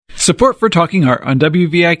Support for Talking Art on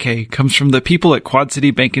WVIK comes from the people at Quad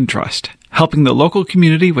City Bank and Trust, helping the local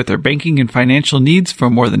community with their banking and financial needs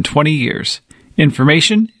for more than 20 years.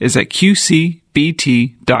 Information is at qcbt.com.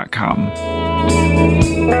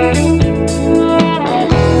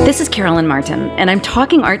 This is Carolyn Martin, and I'm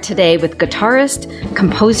talking art today with guitarist,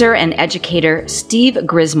 composer, and educator Steve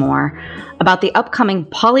Grismore about the upcoming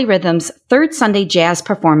Polyrhythms Third Sunday Jazz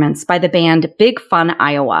performance by the band Big Fun,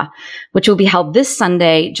 Iowa, which will be held this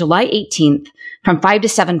Sunday, July 18th, from 5 to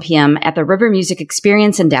 7 p.m. at the River Music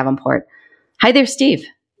Experience in Davenport. Hi there, Steve.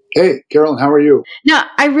 Hey, Carolyn, how are you? Now,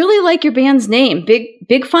 I really like your band's name,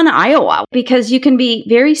 Big Fun, Iowa, because you can be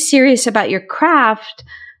very serious about your craft,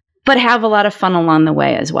 but have a lot of fun along the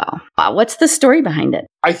way as well. What's the story behind it?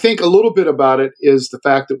 I think a little bit about it is the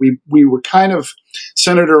fact that we were kind of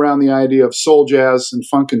centered around the idea of soul jazz and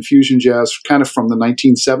funk and fusion jazz, kind of from the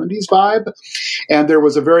 1970s vibe. And there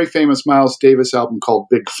was a very famous Miles Davis album called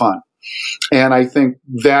Big Fun. And I think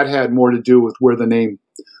that had more to do with where the name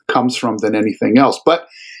comes from than anything else. But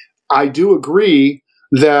I do agree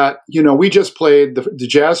that, we just played the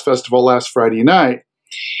Jazz Festival last Friday night.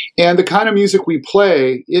 And the kind of music we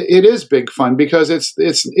play, it is big fun because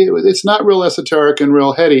it's not real esoteric and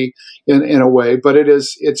real heady in a way, but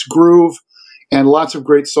it's groove and lots of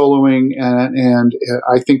great soloing, and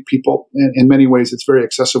I think people, in many ways, it's very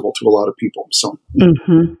accessible to a lot of people. So,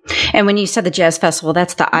 And when you said the Jazz Festival,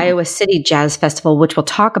 that's the Iowa City Jazz Festival, which we'll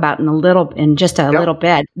talk about in just a little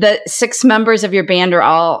bit. The 6 members of your band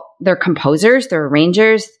they're composers, they're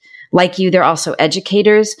arrangers, like you, they're also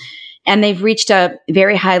educators. And they've reached a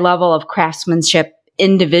very high level of craftsmanship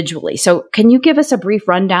individually. So can you give us a brief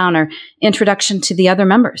rundown or introduction to the other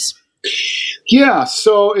members? Yeah,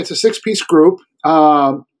 so it's a 6-piece group.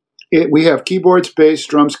 We have keyboards, bass,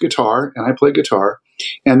 drums, guitar, and I play guitar.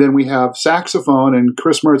 And then we have saxophone, and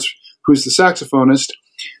Chris Mertz, who's the saxophonist,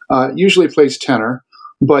 usually plays tenor,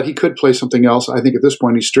 but he could play something else. I think at this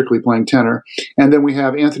point he's strictly playing tenor. And then we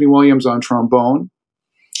have Anthony Williams on trombone.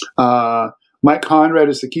 Mike Conrad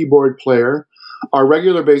is the keyboard player. Our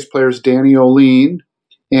regular bass player is Danny Oline,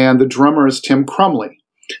 and the drummer is Tim Crumley.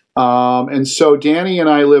 And so Danny and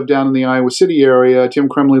I live down in the Iowa City area. Tim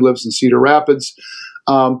Crumley lives in Cedar Rapids.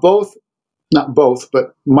 Not both,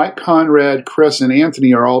 but Mike Conrad, Chris, and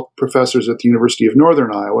Anthony are all professors at the University of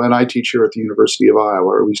Northern Iowa, and I teach here at the University of Iowa,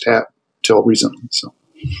 or at least have till recently. So.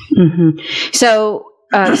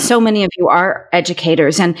 So many of you are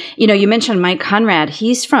educators, and you mentioned Mike Conrad.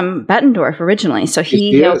 He's from Bettendorf originally, so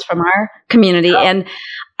he hails from our community. Yeah. And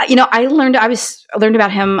I learned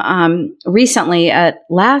about him recently at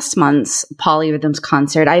last month's Polyrhythms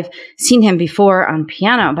concert. I've seen him before on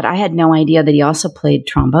piano, but I had no idea that he also played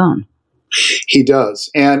trombone. He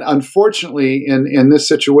does, and unfortunately, in this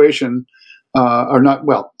situation,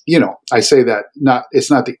 I say that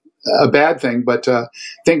it's not a bad thing, but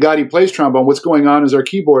thank God he plays trombone. What's going on is our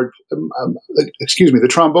the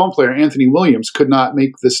trombone player, Anthony Williams, could not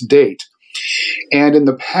make this date. And in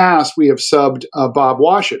the past, we have subbed Bob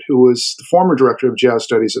Washut, who was the former director of jazz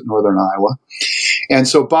studies at Northern Iowa. And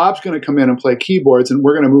so Bob's going to come in and play keyboards, and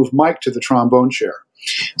we're going to move Mike to the trombone chair.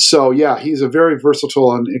 So, yeah, he's a very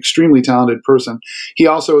versatile and extremely talented person. He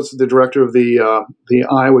also is the director of the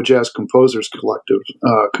Iowa Jazz Composers Collective,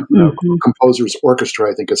 Composers Orchestra,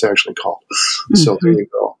 I think it's actually called. So there you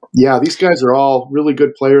go. Yeah, these guys are all really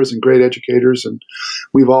good players and great educators, and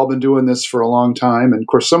we've all been doing this for a long time. And, of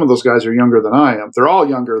course, some of those guys are younger than I am. They're all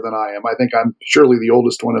younger than I am. I think I'm surely the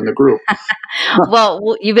oldest one in the group.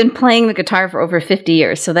 Well, you've been playing the guitar for over 50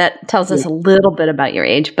 years, so that tells us a little bit about your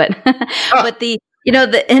age. But the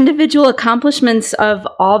individual accomplishments of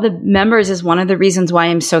all the members is one of the reasons why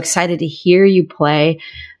I'm so excited to hear you play.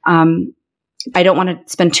 I don't want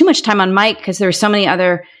to spend too much time on Mike because there are so many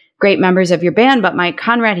other great members of your band, but Mike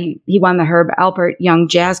Conrad, he won the Herb Alpert Young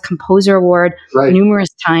Jazz Composer Award numerous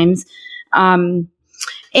times. And,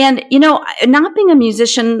 not being a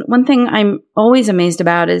musician, one thing I'm always amazed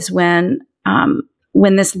about is when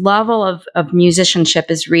this level of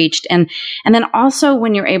musicianship is reached, and then also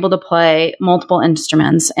when you're able to play multiple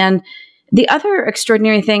instruments. And the other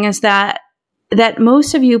extraordinary thing is that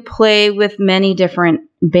most of you play with many different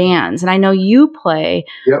bands, and I know you play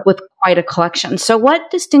with quite a collection. So what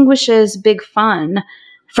distinguishes Big Fun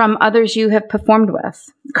from others you have performed with,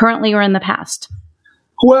 currently or in the past?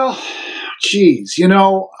 Well, geez,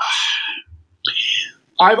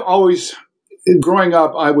 I've always... Growing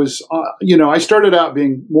up, I was, I started out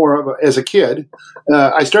being as a kid.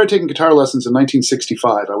 I started taking guitar lessons in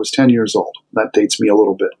 1965. I was 10 years old. That dates me a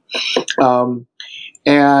little bit.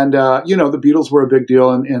 And the Beatles were a big deal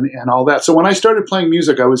and all that. So when I started playing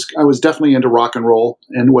music, I was definitely into rock and roll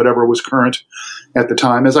and whatever was current at the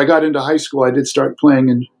time. As I got into high school, I did start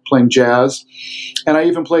playing jazz, and I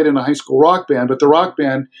even played in a high school rock band. But the rock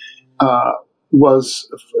band was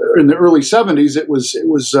in the early '70s. It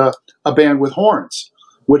was a band with horns,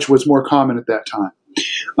 which was more common at that time.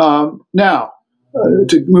 Now,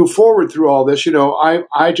 to move forward through all this,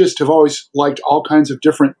 I just have always liked all kinds of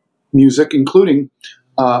different music, including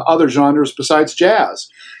other genres besides jazz.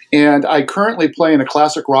 And I currently play in a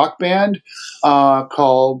classic rock band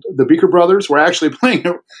called the Beaker Brothers. We're actually playing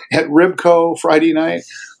at Ribco Friday night.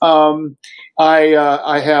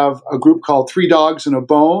 I have a group called Three Dogs and a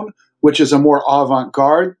Bone, which is a more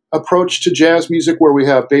avant-garde approach to jazz music where we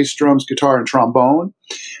have bass, drums, guitar, and trombone.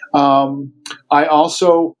 I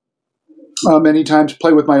also many times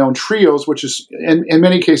play with my own trios, which is in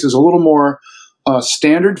many cases a little more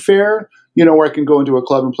standard fare, where I can go into a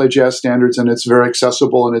club and play jazz standards, and it's very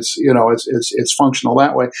accessible and it's functional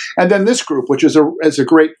that way. And then this group, which is a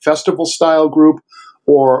great festival style group,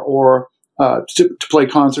 or to play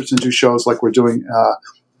concerts and do shows like we're doing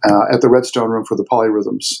at the Redstone Room for the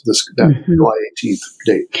Polyrhythms that July 18th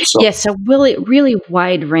date. So really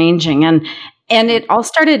wide ranging, and it all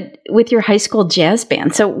started with your high school jazz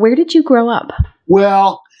band. So where did you grow up?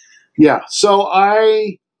 Well, yeah. So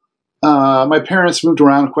my parents moved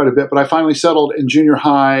around quite a bit, but I finally settled in junior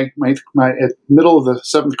high, my at middle of the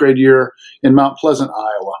 7th grade year in Mount Pleasant,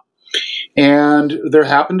 Iowa. And there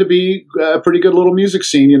happened to be a pretty good little music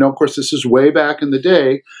scene. Of course, this is way back in the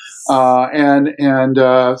day.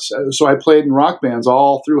 So I played in rock bands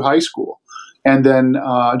all through high school, and then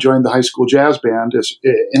joined the high school jazz band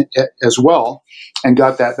as well, and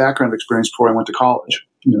got that background experience before I went to college.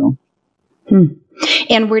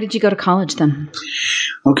 And where did you go to college then?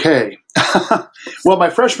 Okay. Well, my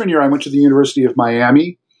freshman year, I went to the University of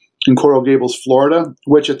Miami in Coral Gables, Florida,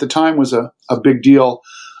 which at the time was a big deal.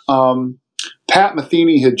 Pat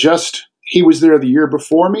Metheny he was there the year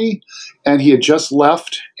before me, and he had just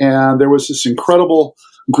left, and there was this incredible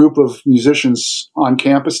group of musicians on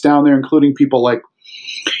campus down there, including people like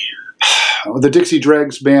the Dixie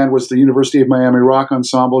Dregs band was the University of Miami Rock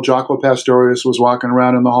Ensemble. Jaco Pastorius was walking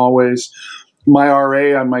around in the hallways. My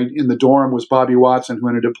RA in the dorm was Bobby Watson, who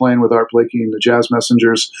ended up playing with Art Blakey and the Jazz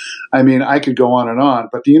Messengers. I mean, I could go on.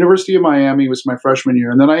 But the University of Miami was my freshman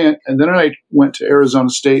year, and then I went to Arizona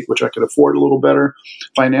State, which I could afford a little better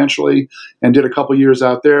financially, and did a couple years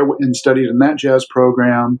out there and studied in that jazz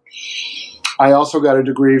program. I also got a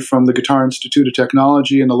degree from the Guitar Institute of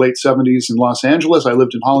Technology in the late 70s in Los Angeles. I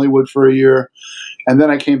lived in Hollywood for a year, and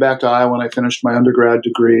then I came back to Iowa and I finished my undergrad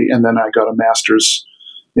degree, and then I got a master's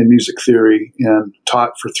in music theory and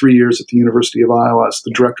taught for 3 years at the University of Iowa as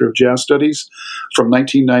the director of jazz studies from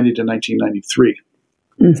 1990 to 1993.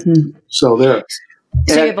 Mm-hmm. So there.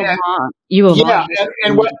 So you have a long.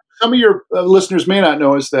 And what some of your listeners may not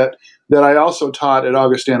know is that I also taught at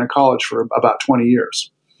Augustana College for about 20 years.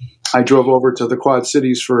 I drove over to the Quad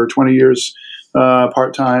Cities for 20 years,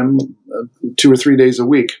 part-time, 2 or 3 days a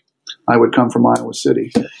week. I would come from Iowa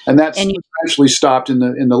City, and that's actually stopped in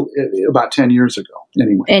the about 10 years ago.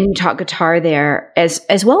 Anyway, and you taught guitar there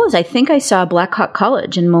as well as I think I saw Blackhawk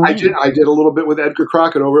College in Moline. I did a little bit with Edgar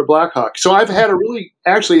Crockett over at Blackhawk. So I've had an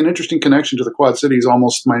interesting connection to the Quad Cities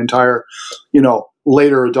almost my entire,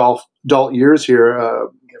 later adult years here.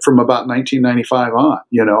 From about 1995 on,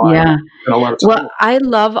 Yeah. A lot of time. Well, I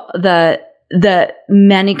love the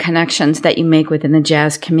many connections that you make within the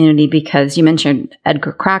jazz community, because you mentioned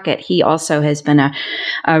Edgar Crockett. He also has been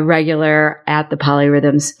a regular at the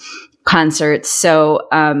Polyrhythms concerts. So,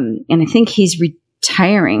 and I think he's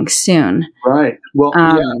retiring soon. Right. Well,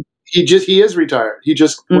 he is retired. He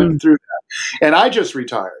just went through that, and I just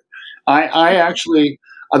retired. I actually,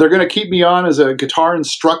 they're going to keep me on as a guitar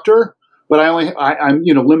instructor, but I'm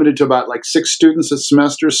limited to about like 6 students a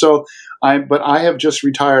semester. So but I have just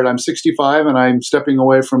retired. I'm 65 and I'm stepping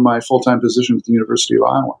away from my full-time position at the University of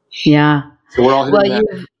Iowa. Yeah. So we're all hitting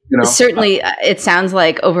that. Certainly, it sounds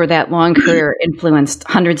like over that long career influenced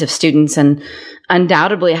hundreds of students and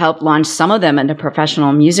undoubtedly helped launch some of them into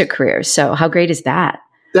professional music careers. So how great is that?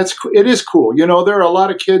 It is cool. There are a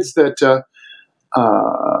lot of kids that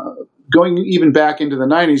going even back into the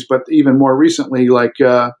 90s, but even more recently, like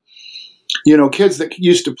kids that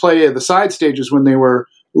used to play at the side stages when they were,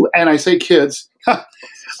 and I say kids,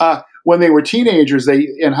 when they were teenagers,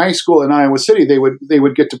 in high school in Iowa City, they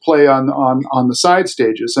would get to play on the side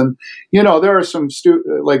stages. And, there are some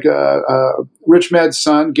like Rich Med's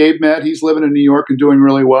son, Gabe Med, he's living in New York and doing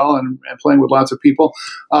really well and playing with lots of people.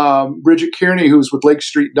 Bridget Kearney, who's with Lake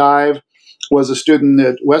Street Dive, was a student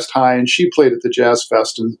at West High, and she played at the Jazz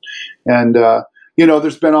Fest, and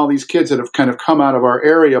there's been all these kids that have kind of come out of our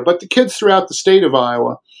area, but the kids throughout the state of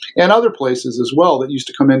Iowa and other places as well that used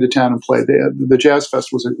to come into town and play. The Jazz Fest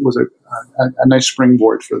was a nice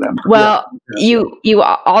springboard for them. Well, you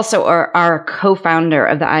also are a co-founder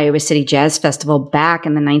of the Iowa City Jazz Festival back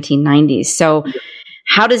in the 1990s. So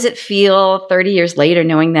how does it feel 30 years later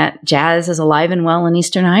knowing that jazz is alive and well in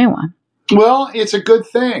Eastern Iowa? Well, it's a good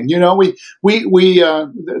thing.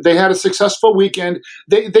 They had a successful weekend.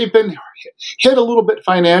 They've been hit a little bit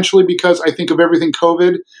financially because I think of everything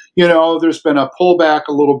COVID. There's been a pullback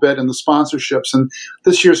a little bit in the sponsorships, and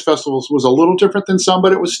this year's festival was a little different than some,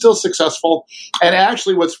 but it was still successful. And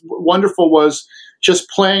actually what's wonderful was just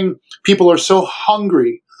playing. People are so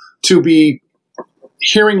hungry to be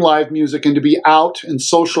hearing live music and to be out and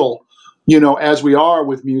social, as we are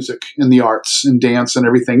with music and the arts and dance and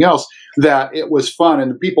everything else, that it was fun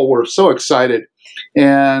and the people were so excited.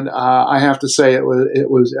 And I have to say it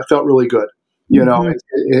felt really good.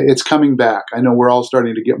 It's coming back. I know we're all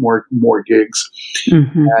starting to get more gigs,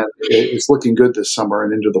 and it's looking good this summer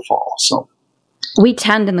and into the fall. So we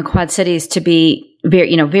tend in the Quad Cities to be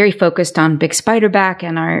very focused on Big Spiderback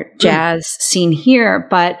and our jazz scene here.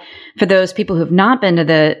 But for those people who have not been to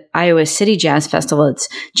the Iowa City Jazz Festival, it's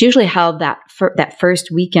usually held that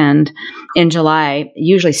first weekend in July.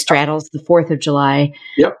 Usually straddles the 4th of July.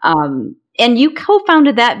 Yep. And you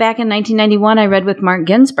co-founded that back in 1991. I read with Mark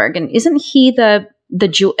Ginsburg, and isn't he the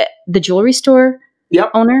jewelry store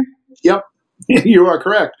owner? Yep, you are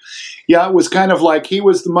correct. Yeah, it was kind of like he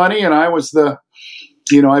was the money, and I was I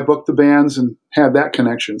booked the bands and had that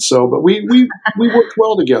connection. So, but we worked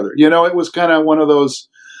well together. It was kind of one of those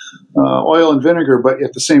oil and vinegar, but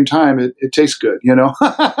at the same time, it tastes good. Yeah.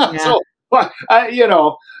 So, Mark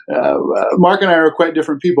and I are quite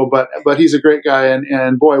different people, but he's a great guy,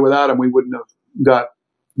 and boy, without him, we wouldn't have got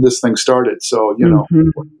this thing started. So,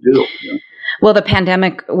 what to do. Well, the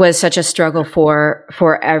pandemic was such a struggle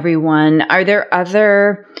for everyone. Are there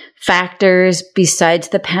other factors besides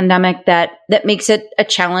the pandemic that makes it a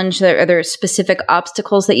challenge? Are there specific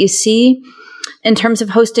obstacles that you see in terms of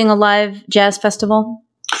hosting a live jazz festival?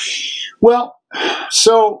 Well,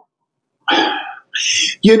 so,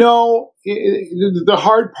 the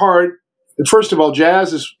hard part, first of all,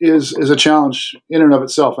 jazz is a challenge in and of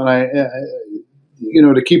itself. And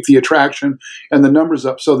to keep the attraction and the numbers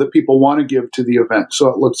up so that people want to give to the event, so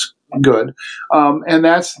it looks good. And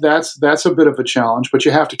that's a bit of a challenge, but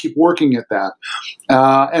you have to keep working at that.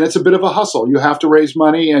 And it's a bit of a hustle. You have to raise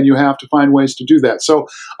money and you have to find ways to do that. So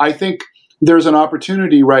I think there's an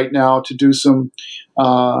opportunity right now to do some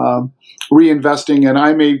reinvesting, and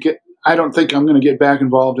I don't think I'm going to get back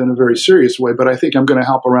involved in a very serious way, but I think I'm going to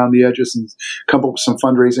help around the edges and come up with some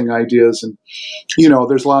fundraising ideas. And,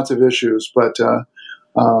 there's lots of issues, but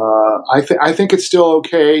I think it's still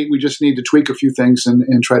okay. We just need to tweak a few things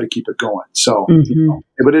and try to keep it going. So,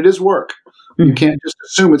 but it is work. You can't just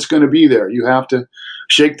assume it's going to be there. You have to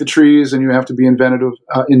shake the trees, and you have to be inventive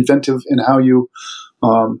in how you,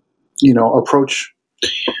 approach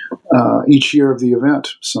each year of the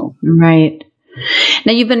event. So, right.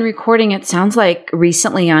 Now, you've been recording, it sounds like,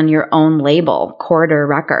 recently on your own label, Corridor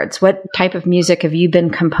Records. What type of music have you been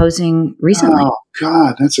composing recently? Oh,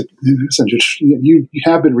 God, you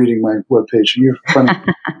have been reading my webpage. You're funny.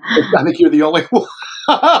 I think you're the only one.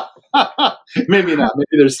 Maybe not.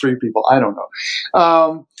 Maybe there's 3 people. I don't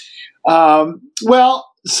know. Well,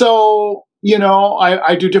 so,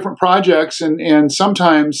 I do different projects, and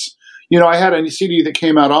sometimes, I had a CD that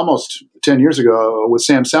came out almost 10 years ago with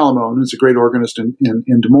Sam Salamone, who's a great organist in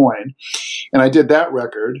Des Moines. And I did that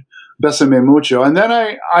record, Besame Mucho. And then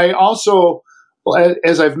I also,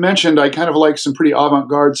 as I've mentioned, I kind of like some pretty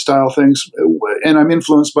avant-garde style things. And I'm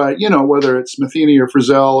influenced by, whether it's Metheny or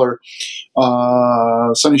Frizzell or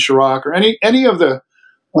Sonny Chirac or any of the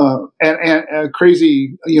and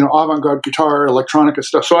crazy, avant-garde guitar, electronica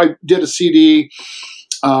stuff. So I did a CD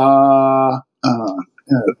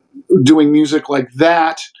doing music like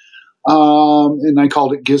that. And I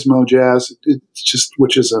called it Gizmo Jazz. It's just,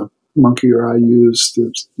 which is a monkey I use.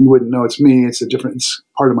 You wouldn't know it's me. It's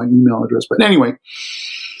part of my email address. But anyway.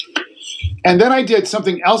 And then I did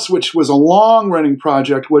something else, which was a long running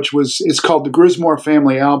project, it's called the Grismore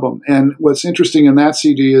Family Album. And what's interesting in that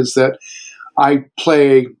CD is that I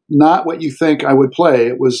play not what you think I would play.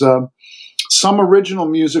 It was some original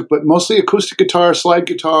music, but mostly acoustic guitar, slide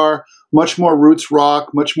guitar, much more roots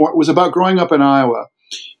rock, much more. It was about growing up in Iowa.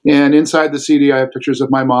 And inside the CD, I have pictures of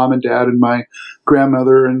my mom and dad and my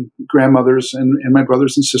grandmother and grandmothers and my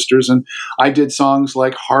brothers and sisters. And I did songs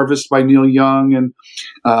like Harvest by Neil Young and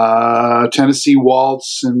Tennessee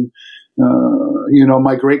Waltz and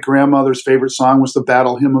My great grandmother's favorite song was the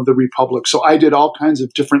Battle Hymn of the Republic. So I did all kinds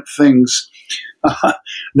of different things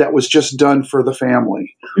that was just done for the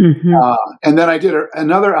family. Mm-hmm. And then I did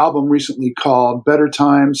another album recently called Better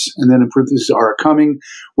Times, and then in parentheses Are Coming,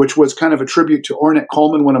 which was kind of a tribute to Ornette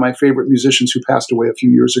Coleman, one of my favorite musicians who passed away a few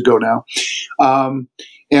years ago now.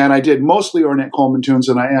 And I did mostly Ornette Coleman tunes,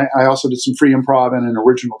 and I also did some free improv and an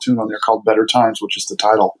original tune on there called Better Times, which is the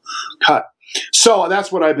title cut. So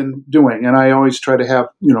that's what I've been doing, and I always try to have,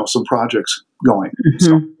 some projects going. Mm-hmm.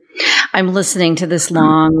 So I'm listening to this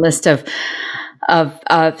long list of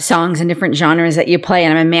songs and different genres that you play,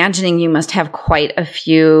 and I'm imagining you must have quite a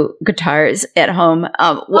few guitars at home.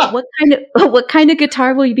 What kind of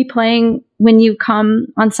guitar will you be playing when you come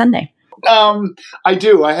on Sunday? I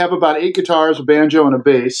do. I have about 8 guitars, a banjo, and a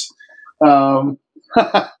bass.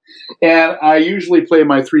 And I usually play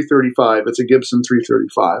my 335. It's a Gibson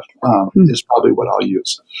 335. Is probably what I'll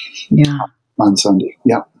use. Yeah. On Sunday.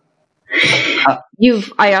 Yeah.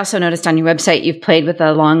 I also noticed on your website you've played with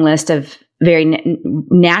a long list of very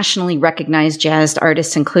nationally recognized jazz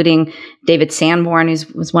artists, including David Sanborn, who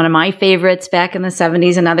was one of my favorites back in the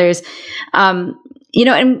 70s, and others. And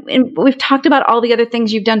we've talked about all the other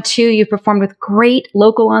things you've done too. You've performed with great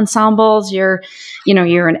local ensembles. You're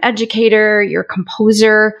an educator, you're a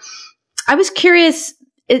composer. I was curious,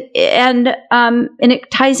 and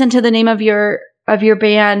it ties into the name of your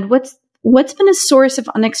band. What's been a source of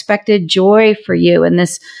unexpected joy for you in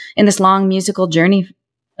this long musical journey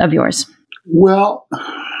of yours? Well,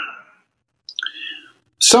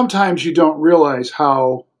 sometimes you don't realize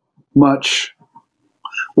how much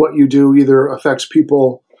what you do either affects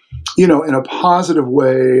people, in a positive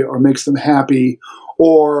way or makes them happy,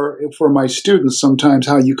 or for my students, sometimes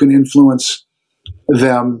how you can influence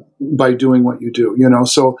them by doing what you do,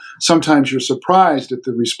 So sometimes you're surprised at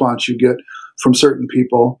the response you get from certain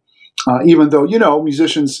people. Even though,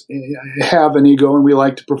 musicians have an ego and we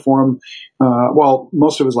like to perform,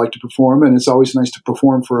 most of us like to perform, and it's always nice to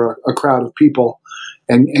perform for a crowd of people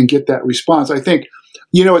and get that response. I think,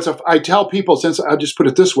 I tell people, I'll just put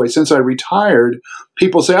it this way, since I retired,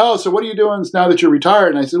 people say, oh, so what are you doing now that you're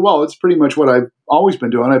retired? And I said, well, it's pretty much what I've always been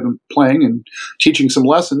doing. I've been playing and teaching some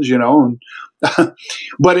lessons, and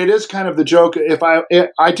but it is kind of the joke. If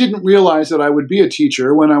I didn't realize that I would be a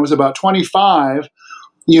teacher when I was about 25,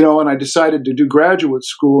 and I decided to do graduate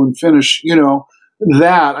school and finish,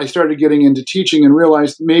 that I started getting into teaching and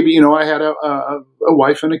realized maybe, I had a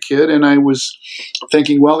wife and a kid, and I was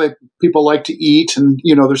thinking, well, people like to eat and,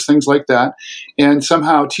 there's things like that. And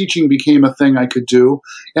somehow teaching became a thing I could do.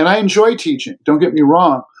 And I enjoy teaching, don't get me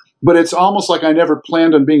wrong, but it's almost like I never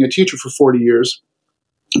planned on being a teacher for 40 years.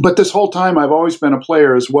 But this whole time I've always been a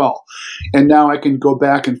player as well. And now I can go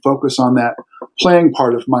back and focus on that playing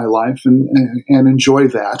part of my life and enjoy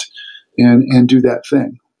that and do that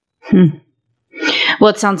thing. Well,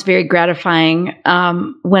 it sounds very gratifying.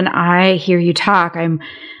 When I hear you talk, I'm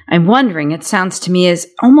wondering, it sounds to me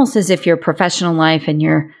almost as if your professional life and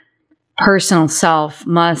your personal self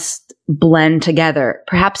must blend together,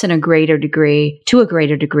 perhaps to a greater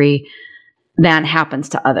degree than happens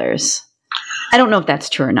to others. I don't know if that's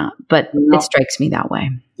true or not, but It strikes me that way.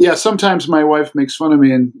 Yeah, sometimes my wife makes fun of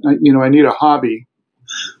me, and I need a hobby.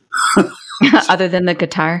 Other than the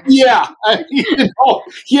guitar? Yeah.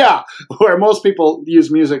 Where most people use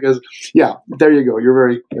music as, there you go. You're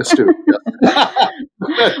very astute.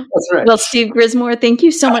 That's right. Well, Steve Grismore, thank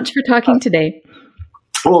you so much for talking today.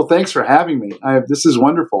 Well, thanks for having me. This is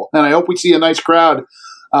wonderful. And I hope we see a nice crowd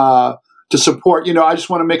to support. I just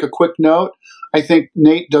want to make a quick note. I think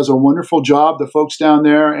Nate does a wonderful job, the folks down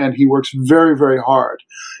there, and he works very, very hard.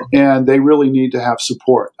 And they really need to have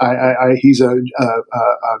support. He's a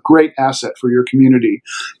great asset for your community,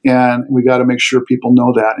 and we got to make sure people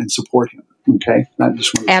know that and support him. Okay,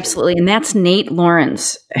 absolutely, and that's Nate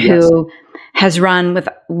Lawrence, who has run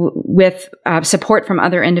with support from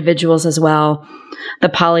other individuals as well, the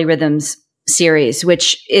Polyrhythms series,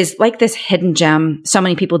 which is like this hidden gem. So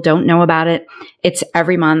many people don't know about it. It's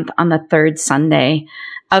every month on the third Sunday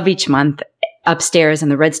of each month upstairs in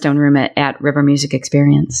the Redstone Room at River Music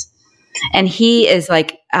Experience. And he is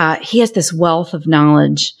he has this wealth of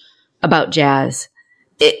knowledge about jazz.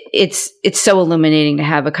 It's so illuminating to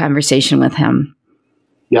have a conversation with him.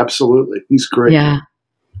 Yeah, absolutely. He's great. Yeah.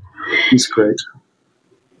 He's great.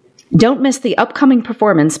 Don't miss the upcoming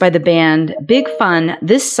performance by the band Big Fun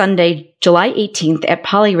this Sunday, July 18th at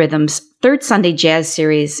Polyrhythms' third Sunday Jazz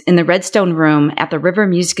Series in the Redstone Room at the River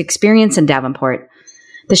Music Experience in Davenport.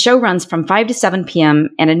 The show runs from 5 to 7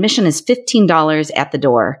 p.m. and admission is $15 at the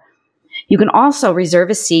door. You can also reserve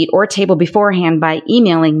a seat or table beforehand by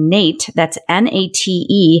emailing Nate, that's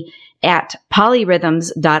Nate, at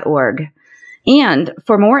polyrhythms.org. And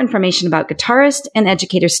for more information about guitarist and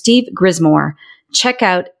educator Steve Gizmo, check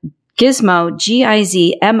out Gizmo,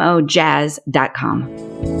 Gizmo jazz.com.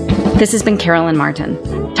 This has been Carolyn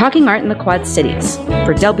Martin, talking art in the Quad Cities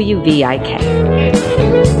for WVIK.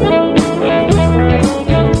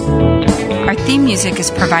 Our theme music is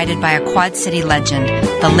provided by a Quad City legend,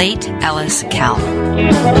 the late Ellis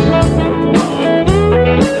Kell.